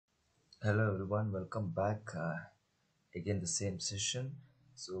Hello everyone, welcome back. Again, the same session.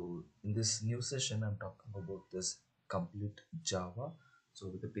 So, in this new session, I'm talking about this complete Java. So,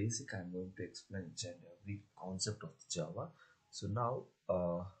 with the basic, I'm going to explain each and every concept of Java. So, now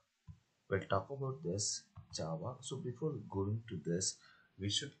we'll talk about this Java. So, before going to this, we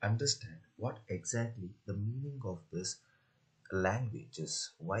should understand what exactly the meaning of this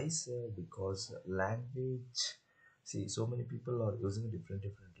languages. Why sir? Because language, see, so many people are using different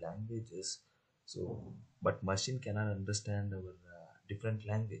languages, so but machine cannot understand our different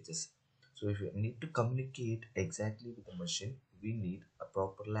languages. So if you need to communicate exactly with the machine, we need a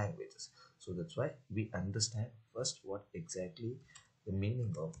proper languages. So that's why we understand first what exactly the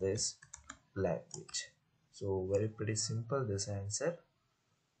meaning of this language. So very pretty simple this answer.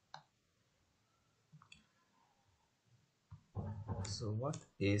 So what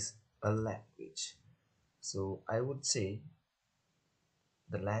is a language? So I would say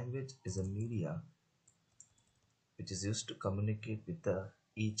the language is a media which is used to communicate with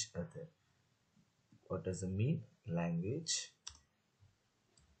each other. What does it mean? Language,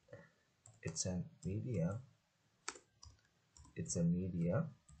 it's a media, it's a media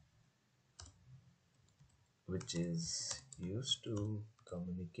which is used to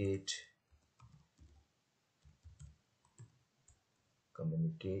communicate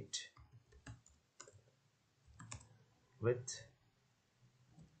with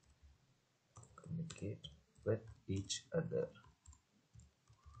communicate with each other.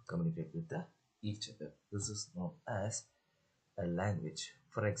 Communicate with each other. This is known as a language.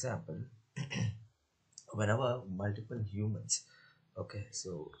 For example, whenever multiple humans, okay,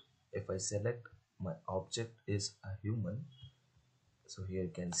 so if I select my object is a human, so here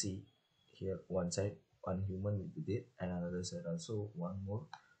you can see here one side one human will be there and another side also one more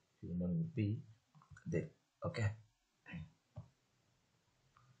human will be there. Okay,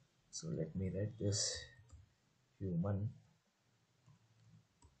 so let me write this human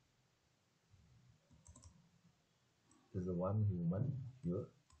is the one human here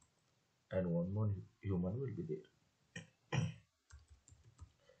and one more human will be there.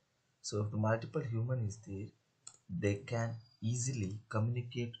 So if the multiple human is there, they can easily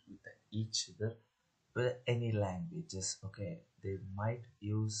communicate with each other with any languages. Okay, they might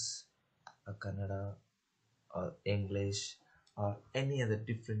use a Kannada or English or any other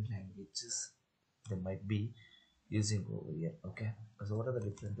different languages they might be using over here. Okay, so what are the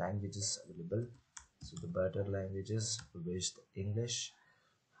different languages available? So the better languages which the English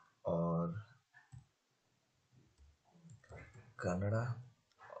or Kannada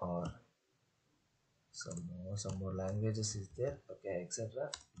or some more languages is there, okay, etc.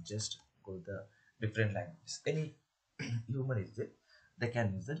 Just go the different languages. Any human is there, they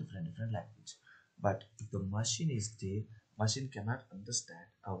can use the different language. But if the machine is there, machine cannot understand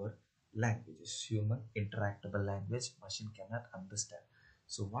our languages. Human interactable language machine cannot understand.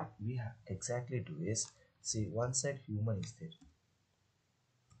 So what we have exactly do is, see, one side human is there,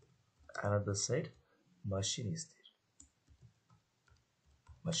 another side machine is there,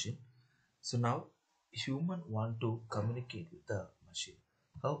 machine. So now human want to communicate with the machine.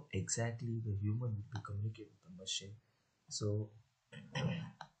 How exactly the human will be communicate with the machine? So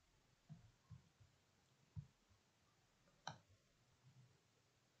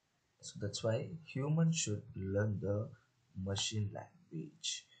so that's why human should learn the machine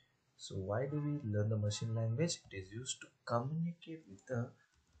language. So why do we learn the machine language? It is used to communicate with the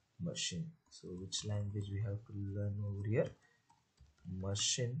machine. So which language we have to learn over here?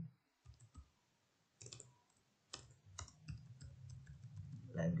 Machine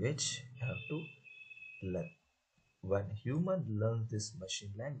language you have to learn. When human learns this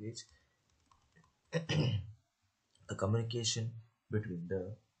machine language, the communication between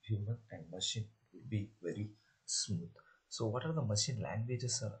the human and machine will be very smooth. So what are the machine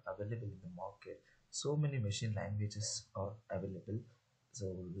languages are available in the market? So many machine languages are available.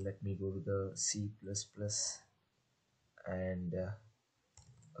 So let me go to the C++ and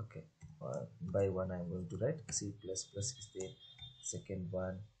okay, one by one I'm going to write. C++ is there, second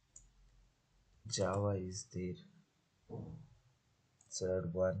one Java is there,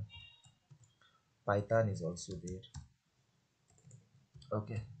 third one Python is also there,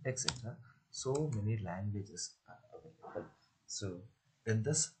 okay, etc. So many languages are available. So in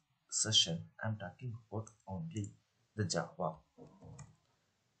this session I'm talking about only the Java.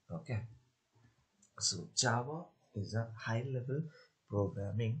 Okay, so Java is a high level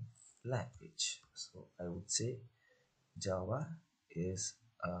programming language. So I would say Java is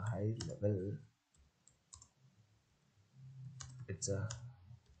a high level, it's a,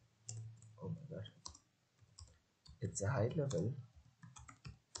 oh my god, it's a high level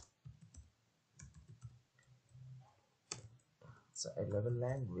So a level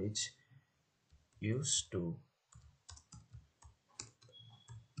language used to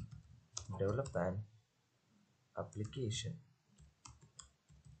develop an application.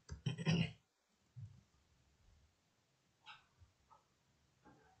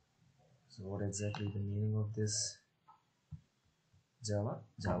 So what exactly the meaning of this Java?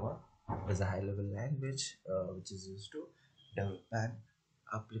 Java is a high level language which is used to develop an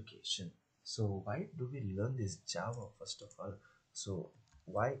application. So why do we learn this Java first of all? So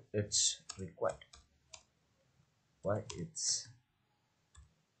why it's required? Why it's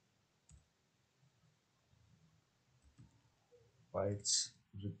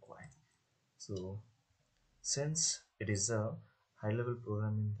required? So since it is a high level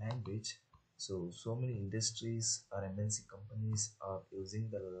programming language, so many industries or MNC companies are using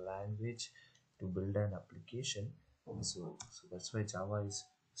the language to build an application. So that's why Java is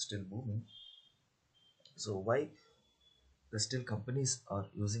still booming. So why the still companies are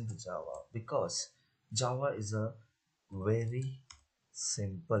using the Java? Because Java is a very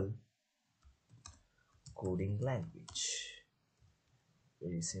simple coding language.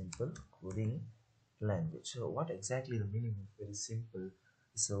 Very simple coding language. So what exactly the meaning of very simple?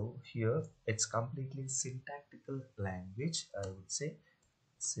 So here it's completely syntactical language, I would say.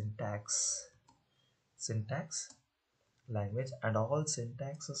 Syntax language, and all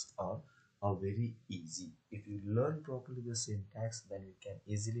syntaxes are very easy. If you learn properly the syntax, then you can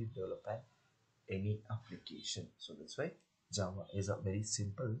easily develop any application. So that's why Java is a very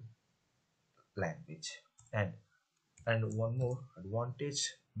simple language. And one more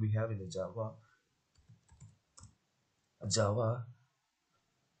advantage we have in the Java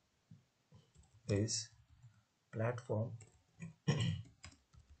is platform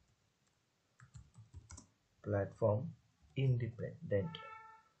platform independent.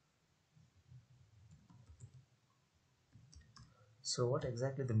 So what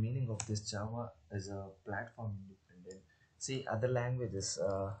exactly the meaning of this Java is a platform independent? See other languages.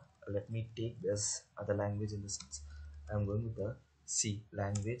 Let me take this other language in the sense. I'm going with the C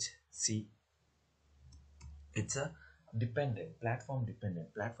language. C, it's a platform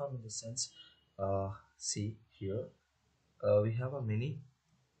in the sense. See here, we have a many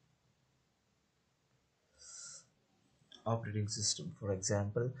operating system. For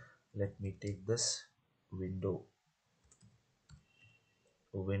example, let me take this window.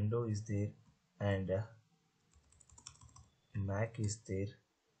 Window is there, and Mac is there,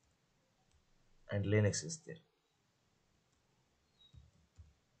 and Linux is there.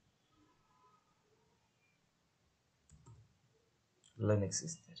 Linux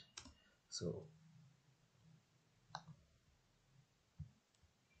is there. So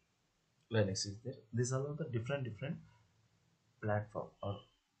Linux is there. These are all the different platform or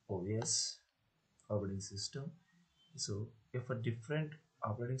OS, operating system. So if a different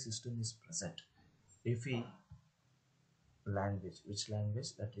operating system is present, if we language, which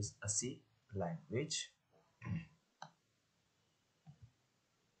language? That is a C language.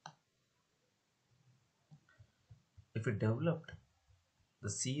 If we developed the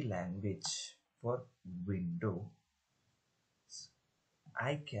C language for Windows,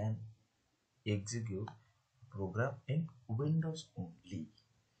 I can execute program in Windows only.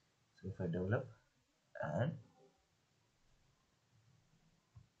 So if I develop, and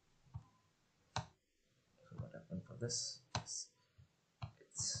so what happened for this? It's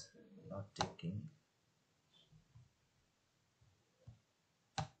not taking.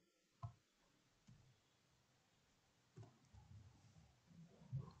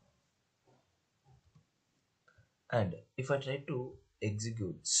 And if I try to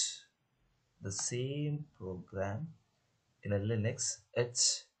execute the same program in a Linux,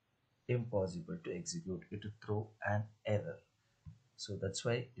 it's impossible to execute. It will throw an error. So that's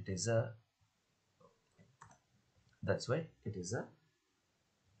why it is a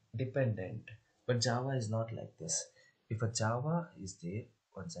dependent. But Java is not like this. If a Java is there,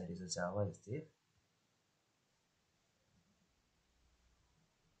 one side is a Java is there.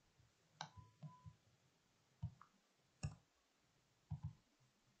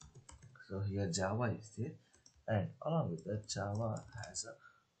 So here Java is there, and along with that Java has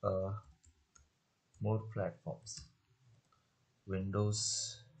more platforms.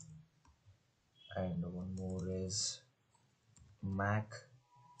 Windows, and one more is Mac.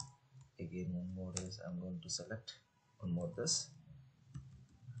 Again, one more is, I'm going to select one more this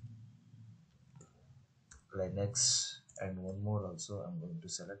Linux, and one more also I'm going to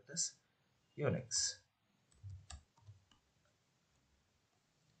select this Unix.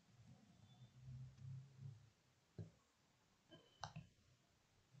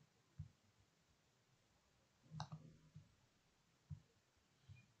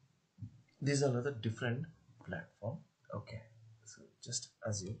 These are another different platform. Okay, so just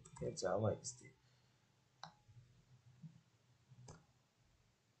assume here Java is there.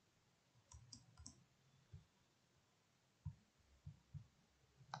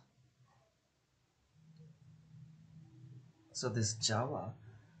 So this Java,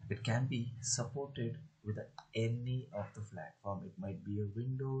 it can be supported with any of the platform. It might be a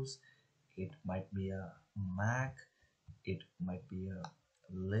Windows, it might be a Mac, it might be a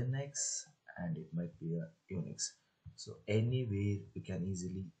Linux, and it might be a Unix. So anywhere we can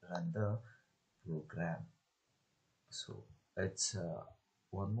easily run the program. So it's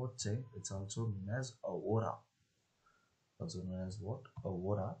one more thing. It's also known as Aurora. Also known as what?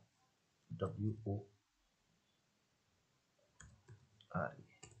 Aurora. Wore.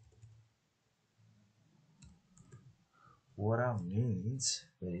 Aurora means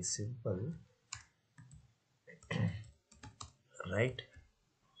very simple. Write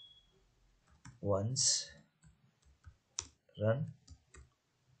once, run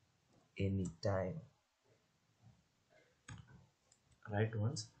anytime. Write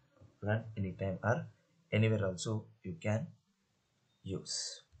once, run anytime, or anywhere also you can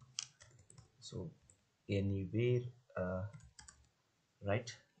use. So anywhere, uh,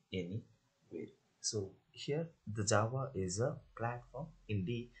 write anywhere. So here the Java is a platform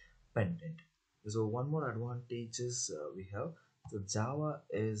independent. So one more advantages we have. So Java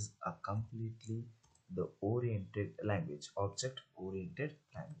is a completely the oriented language, object oriented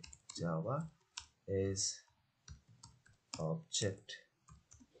language. Java is object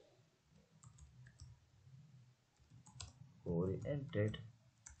oriented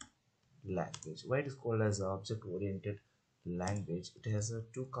language. Why it is called as object oriented language? It has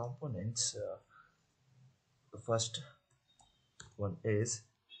two components. The first one is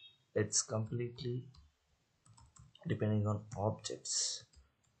it's completely depending on objects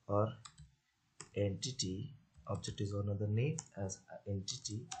or entity. Object is another name as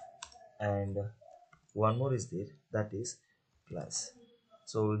entity, and one more is there, that is class.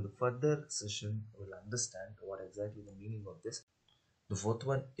 So in the further session we'll understand what exactly the meaning of this. The fourth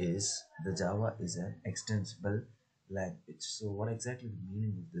one is the Java is an extensible language. So what exactly the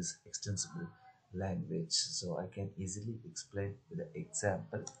meaning of this extensible language? So I can easily explain with an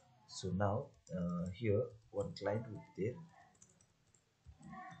example. So now here one client will be there,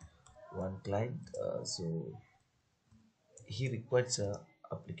 one client. So he requires a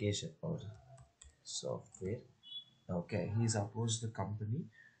application or software. Okay, he's approached the company,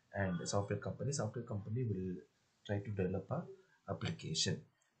 and the software company will try to develop a application.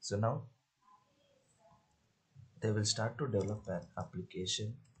 So now they will start to develop an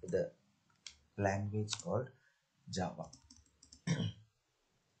application with a language called Java.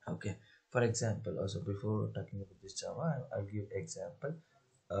 Okay, for example, also before talking about this Java, I'll give example.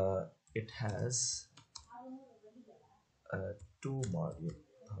 It has two module.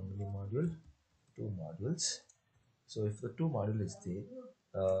 How many module? Two modules. So if the two module is there,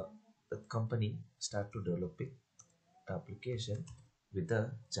 the company start to developing application with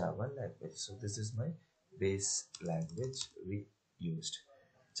the Java language. So this is my base language we used,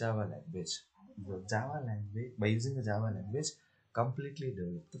 Java language. The Java language, by using the Java language, completely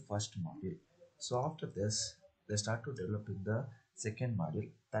develop the first module. So after this, they start to developing the second module.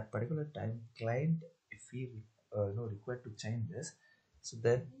 That particular time, client, if he required to change this, so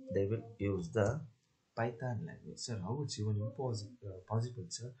then they will use the Python language. Sir, how it's even possible,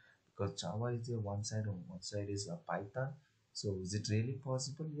 sir? Because Java is the one side, on one side is a Python. So is it really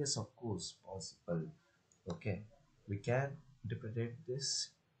possible? Yes, of course, possible. Okay, we can interpret this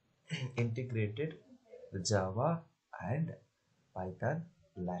integrated the Java and Python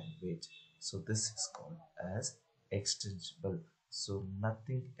language. So this is called as extensible. So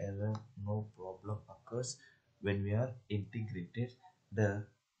nothing error, no problem occurs when we are integrated the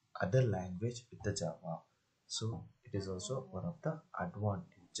other language with the Java. So it is also one of the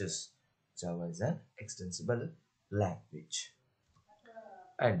advantages. Java is an extensible language,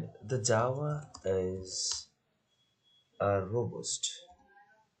 and the Java is a robust.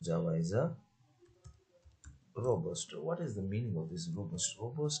 Java is a robust. What is the meaning of this robust?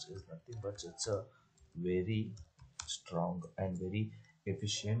 Robust is nothing but it's a very strong and very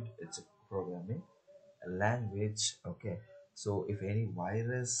efficient. It's a programming language. Okay, so if any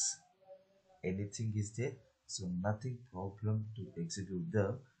virus, anything is there, so nothing problem to execute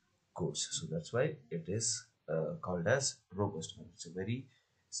the codes. So that's why it is called as robust. It's a very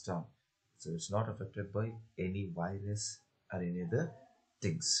strong. So it's not affected by any virus or any other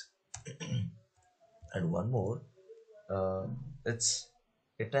things. And one more, uh, it's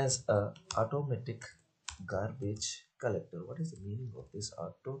it has a automatic garbage collector. What is the meaning of this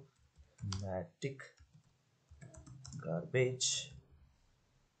automatic garbage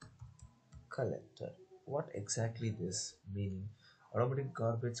collector. What exactly this meaning? Automatic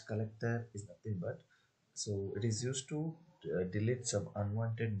garbage collector is nothing but, so it is used to delete some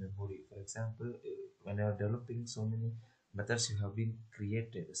unwanted memory. For example, when you are developing so many methods you have been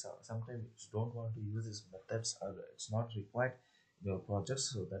created, so sometimes you don't want to use these methods or it's not required in your project,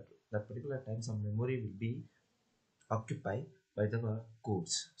 so that particular time some memory will be occupied by the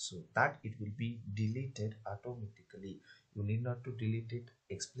codes, so that it will be deleted automatically. You need not to delete it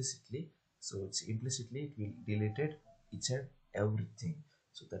explicitly, so it's implicitly it will deleted each and everything.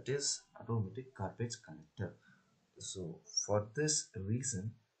 So that is automatic garbage collector. So for this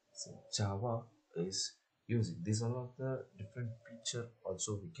reason, so Java is using these all of the different feature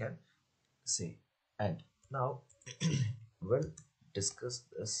also we can say. And now we'll discuss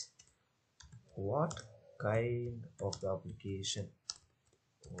this, what kind of the application,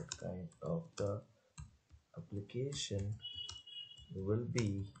 what kind of the application will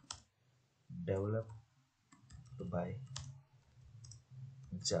be developed by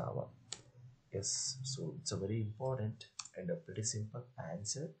Java. Yes, so it's a very important and a pretty simple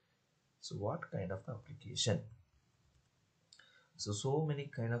answer. So what kind of the application? So many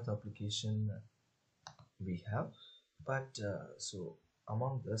kind of the application we have, but so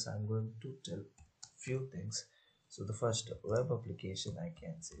among this I'm going to tell few things. So the first, web application, I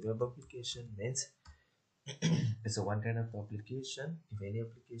can say web application means it's a one kind of application. If any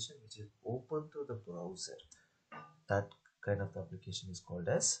application which is open to the browser, that kind of application is called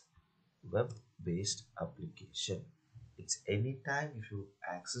as web based application. It's anytime if you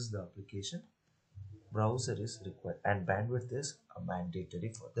access the application, browser is required and bandwidth is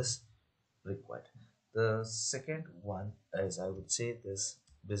mandatory for this required. The second one is, I would say, this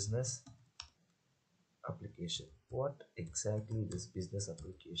business application. What exactly this business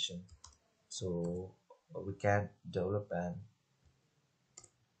application? So we can develop an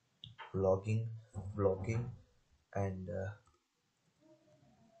blogging, and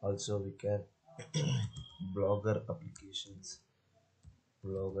also we can blogger applications,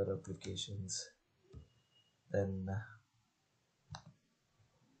 blogger applications. Then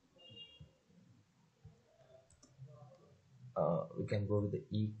we can go with the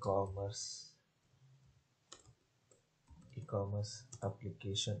e-commerce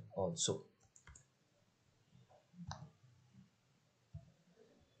application also.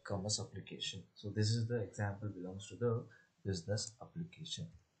 Commerce application. So this is the example belongs to the business application.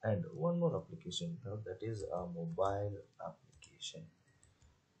 And one more application now, that is a mobile application.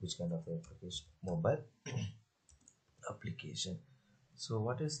 Which kind of application? Mobile application. So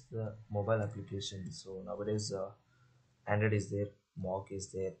what is the mobile application? So nowadays Android is there, Mock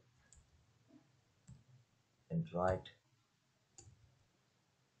is there, Android,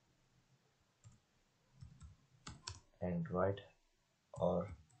 Android or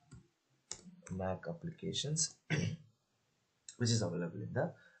Mac applications, which is available in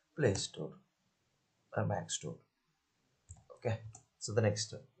the Play Store or Mac Store. Okay, so the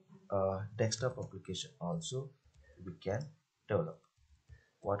next desktop application also we can develop.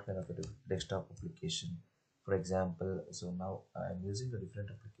 What kind of a desktop application? For example, so now I'm using the different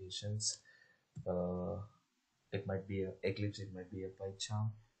applications. Uh, it might be a Eclipse, it might be a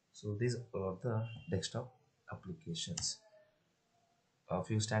PyCharm. So these are the desktop applications. A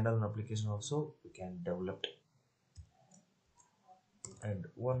few standalone application also we can develop. And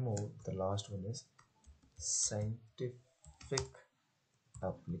one more, the last one is scientific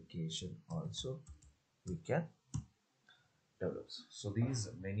application also we can develop. So these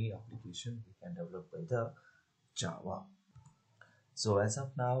many application we can develop by the Java. So as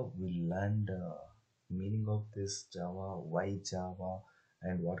of now we learned meaning of this Java, why Java,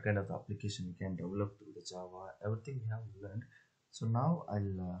 and what kind of application we can develop through the Java, everything we have learned. So now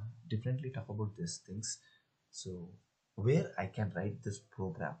I'll differently talk about these things. So where I can write this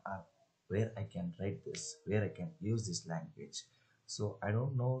program, where I can write this, where I can use this language. So I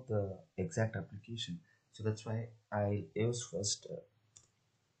don't know the exact application, so that's why I use first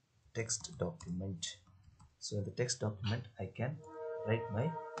text document. So in the text document I can write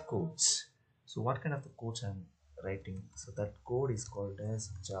my codes. So what kind of the codes I'm writing? So that code is called as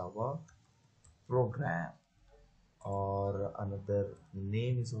Java program, or another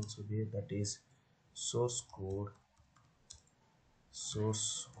name is also there, that is source code.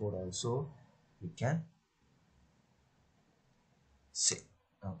 Source code also we can say.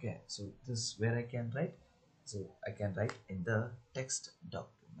 Okay, so this is where I can write. So I can write in the text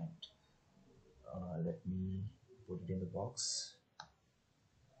document. Let me put it in the box.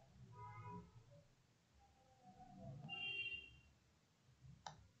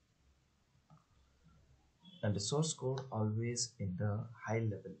 and the source code always in the high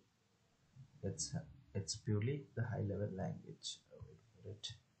level. it's it's purely the high level language. Wait for it.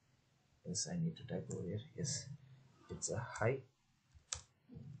 Yes, I need to type over here. Yes, it's a high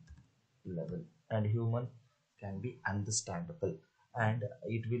level and human can be understandable, and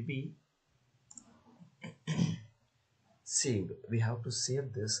it will be saved. We have to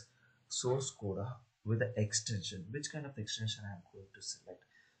save this source code with the extension. Which kind of extension I am going to select?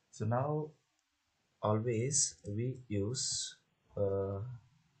 So now always we use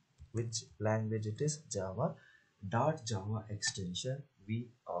which language it is, Java. Dot Java extension we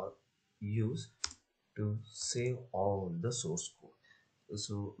are use to save all the source code.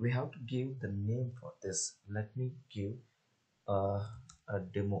 So we have to give the name for this. Let me give uh, a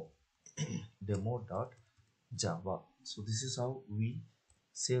demo demo dot Java. So this is how we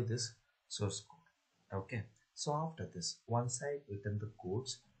save this source code. Okay, so after this, once I written the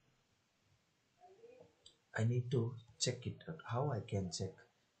codes, I need to check it out. How I can check?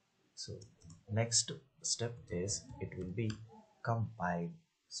 So next step is it will be compile.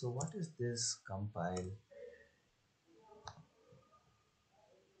 So what is this compile?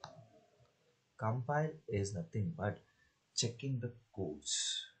 Compile is nothing but checking the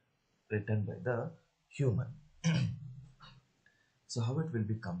codes written by the human. So how it will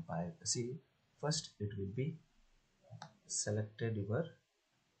be compiled? See, first it will be selected your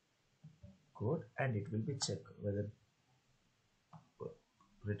code and it will be checked whether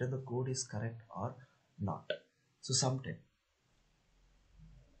written the code is correct or not. So sometimes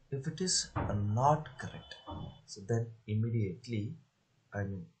if it is not correct, so then immediately, I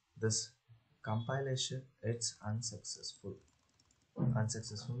mean, this compilation it's unsuccessful.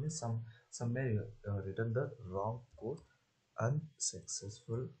 Unsuccessful means somewhere you written the wrong code.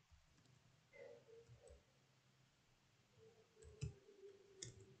 Unsuccessful.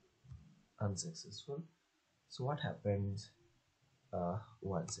 Unsuccessful. So what happens?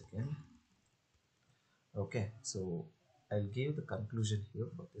 Once again. Okay, so I'll give the conclusion here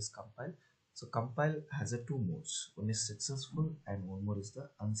for this compile. So compile has a two modes. One is successful and one more is the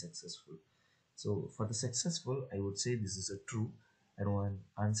unsuccessful. So for the successful, I would say this is a true, and one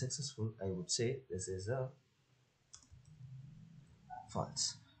unsuccessful, I would say this is a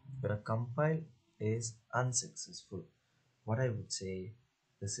false. But a compile is unsuccessful, what I would say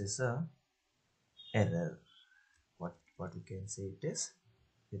this is a error. What we can say it is,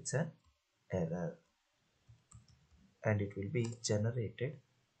 it's an error, and it will be generated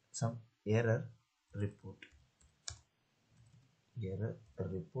some error report. Error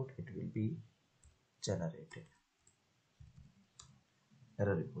report it will be generated.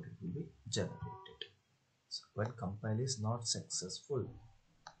 Error report it will be generated. So when compile is not successful,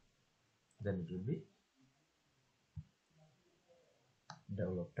 then it will be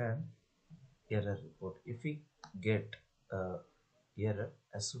developed an error report. If we get error,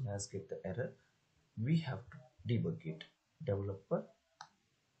 as soon as get the error, we have to debug it. Developer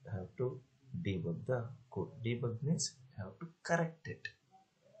have to debug the code. Debug means have to correct it.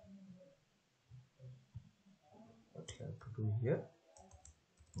 What we have to do here,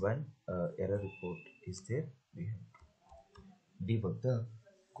 when error report is there, we have to debug the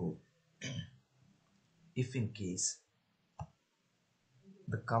code. If in case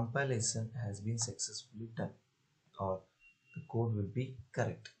the compilation has been successfully done, or the code will be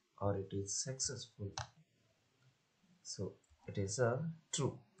correct, or it is successful, so it is a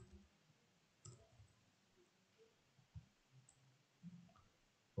true.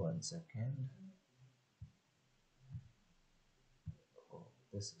 One second. Oh,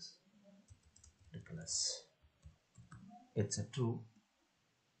 this is ridiculous. It's a true.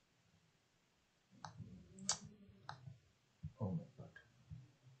 Oh my god,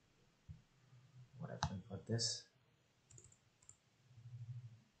 what happened for this?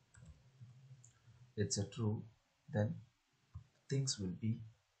 It's a true, then things will be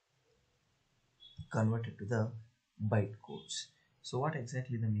converted to the byte codes. So what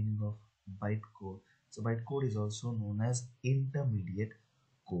exactly the meaning of byte code? So byte code is also known as intermediate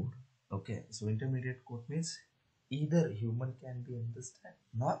code. Okay, so intermediate code means either human can be understand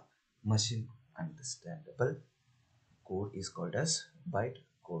nor machine understandable code is called as byte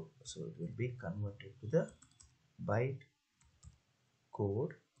code. So it will be converted to the byte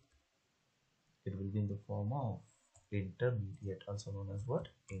code. It will be in the form of intermediate, also known as what?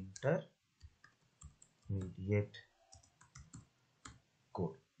 Intermediate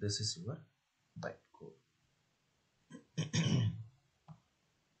code. This is your byte code.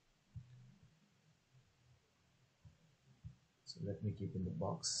 So let me keep in the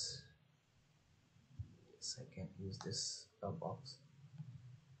box. Yes, I can use this box.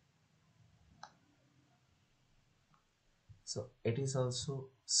 So it is also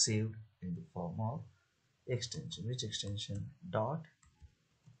saved in the form of extension. Which extension? Dot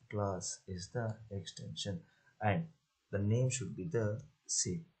class is the extension, and the name should be the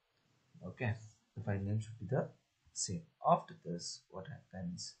same. Okay, the file name should be the same. After this, what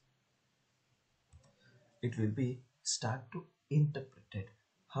happens? It will be start to interpret it.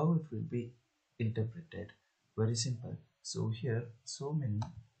 How it will be interpreted? Very simple. So here, so many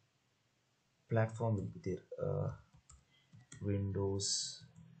platform will be there. Windows,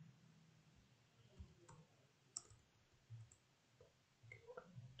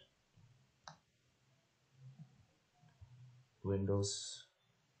 Windows,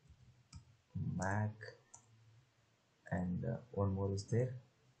 Mac, and one more is there,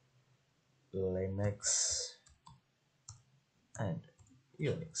 Linux and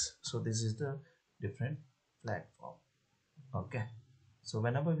Unix. So this is the different platform. Okay, so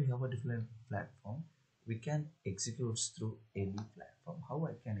whenever we have a different platform, we can execute through any platform. How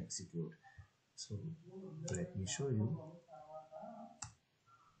I can execute? So let me show you.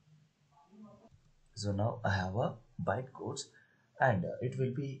 So now I have a bytecodes, and it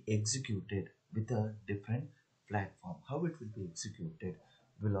will be executed with a different platform. How it will be executed?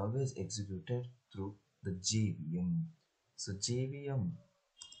 Will always executed through the JVM. So JVM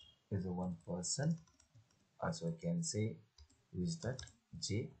is a one person. Also I can say is that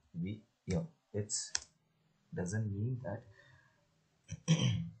JVM. It's doesn't mean that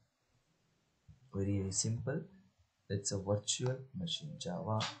very simple. It's a virtual machine,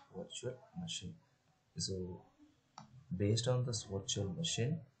 Java virtual machine. So based on this virtual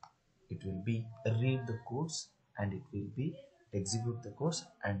machine, it will be read the codes, and it will be execute the codes,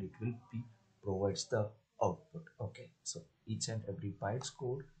 and it will be provides the output. Okay, so each and every bytes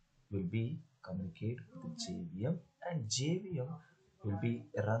code will be communicate with JVM, and JVM will be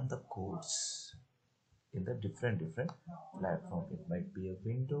run the codes in the different platform. It might be a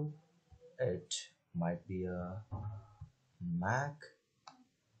window, it might be a Mac,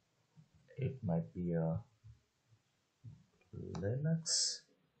 it might be a Linux,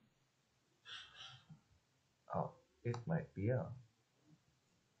 or it might be a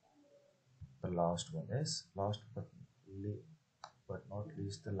the last one is last but not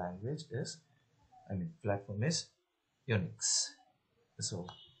least, the language is, I mean platform is Unix. So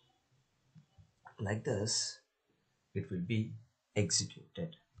like this it will be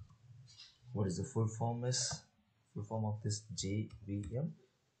executed. What is the full form? Is full form of this JVM?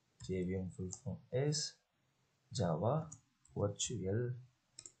 JVM full form is Java Virtual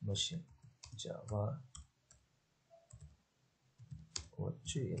Machine. Java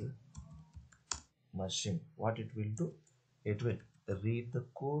Virtual Machine. What it will do? It will read the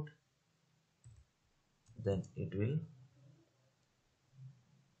code, then it will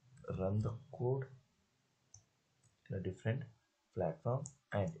run the code in a different platform,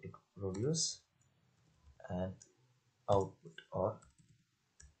 and it produce an output or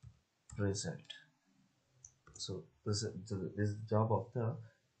result. So this is the job of the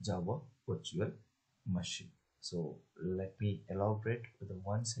Java virtual machine. So let me elaborate with the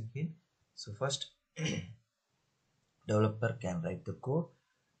once again. So first, developer can write the code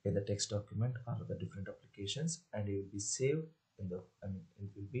in the text document or the different applications, and it will be saved in the, I mean it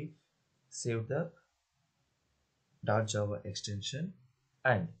will be saved the .java extension,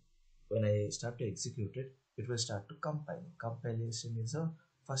 and when I start to execute it, it will start to compile. Compilation is a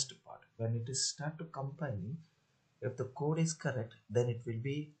first part. When it is start to compiling, if the code is correct, then it will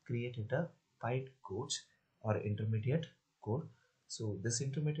be created a byte codes or intermediate code. So this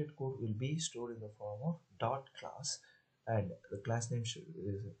intermediate code will be stored in the form of dot class, and the class name should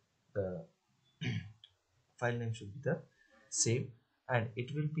is the file name should be the same, and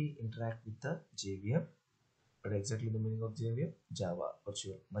it will be interact with the JVM. But exactly the meaning of JVM? Java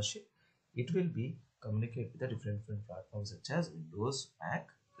Virtual Machine. It will be communicate with the different platforms such as Windows, Mac,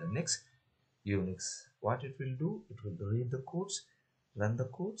 Linux, Unix. What it will do? It will read the codes, run the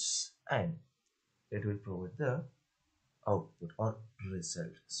codes, and it will provide the output or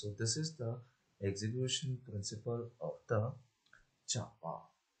result. So this is the execution principle of the Java.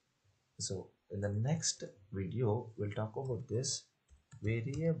 So in the next video, we'll talk about this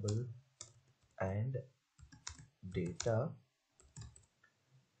variable and data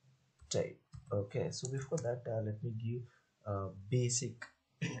type. Okay, so before that, let me give a basic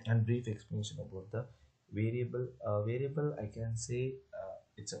and brief explanation about the variable. Variable, I can say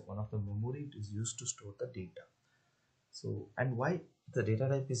it's one of the memory it is used to store the data. So, and why the data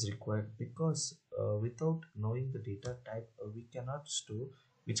type is required? Because without knowing the data type, we cannot store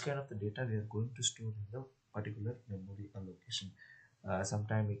which kind of the data we are going to store in the particular memory allocation.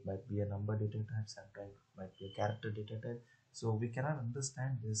 Sometimes it might be a number data type, sometimes it might be a character data type. So we cannot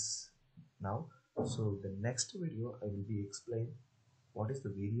understand this now. So the next video I will be explain what is the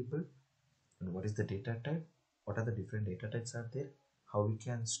variable and what is the data type, what are the different data types are there, how we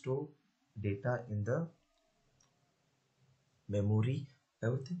can store data in the memory,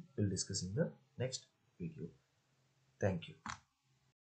 everything we'll discuss in the next video. Thank you.